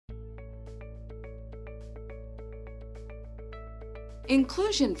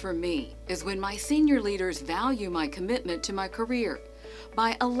Inclusion for me is when my senior leaders value my commitment to my career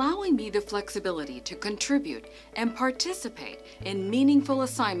by allowing me the flexibility to contribute and participate in meaningful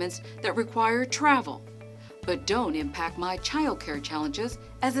assignments that require travel, but don't impact my childcare challenges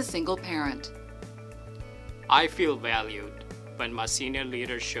as a single parent. I feel valued when my senior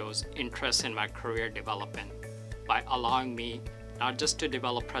leader shows interest in my career development by allowing me not just to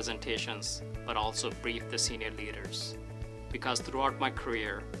develop presentations, but also brief the senior leaders. Because throughout my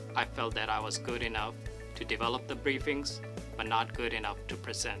career, I felt that I was good enough to develop the briefings, but not good enough to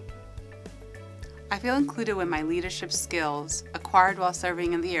present. I feel included when my leadership skills acquired while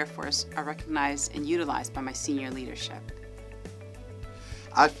serving in the Air Force are recognized and utilized by my senior leadership.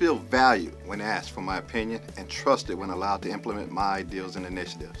 I feel valued when asked for my opinion and trusted when allowed to implement my ideas and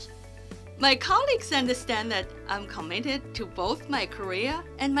initiatives. My colleagues understand that I'm committed to both my career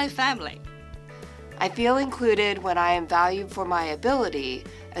and my family. I feel included when I am valued for my ability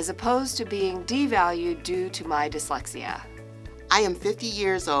as opposed to being devalued due to my dyslexia. I am 50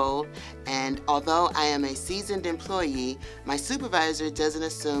 years old, and although I am a seasoned employee, my supervisor doesn't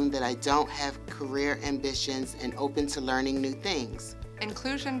assume that I don't have career ambitions and open to learning new things.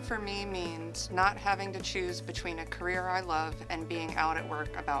 Inclusion for me means not having to choose between a career I love and being out at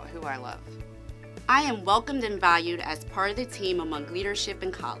work about who I love. I am welcomed and valued as part of the team among leadership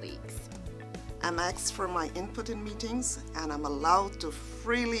and colleagues. I'm asked for my input in meetings, and I'm allowed to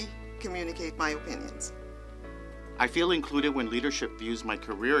freely communicate my opinions. I feel included when leadership views my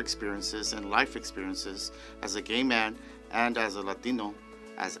career experiences and life experiences as a gay man and as a Latino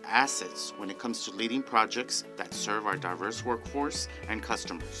as assets when it comes to leading projects that serve our diverse workforce and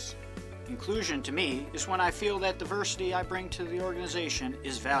customers. Inclusion to me is when I feel that diversity I bring to the organization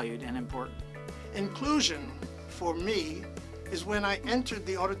is valued and important. Inclusion for me is when I entered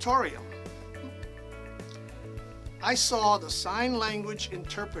the auditorium. I saw the sign language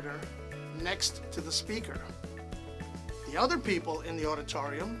interpreter next to the speaker. The other people in the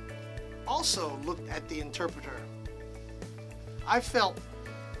auditorium also looked at the interpreter. I felt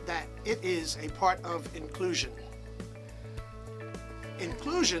that it is a part of inclusion.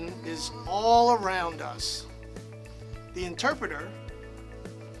 Inclusion is all around us. The interpreter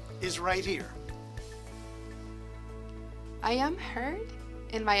is right here. I am heard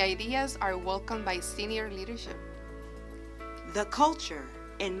and my ideas are welcomed by senior leadership. The culture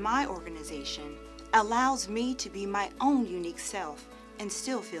in my organization allows me to be my own unique self and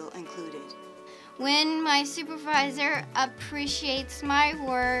still feel included. When my supervisor appreciates my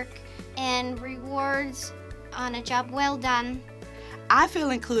work and rewards on a job well done. I feel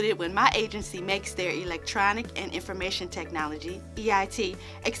included when my agency makes their electronic and information technology, EIT,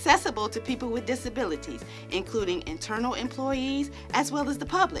 accessible to people with disabilities, including internal employees as well as the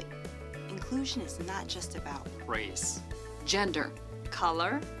public. Inclusion is not just about race, gender,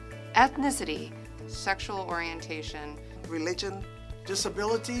 color, ethnicity, sexual orientation, religion,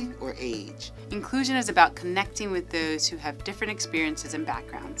 disability, or age. Inclusion is about connecting with those who have different experiences and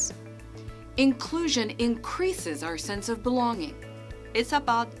backgrounds. Inclusion increases our sense of belonging. It's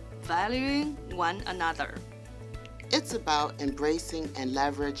about valuing one another. It's about embracing and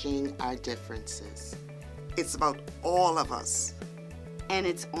leveraging our differences. It's about all of us. And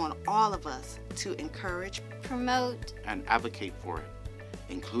it's on all of us to encourage, promote, and advocate for it.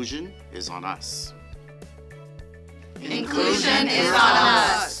 Inclusion is on us. Inclusion is on us.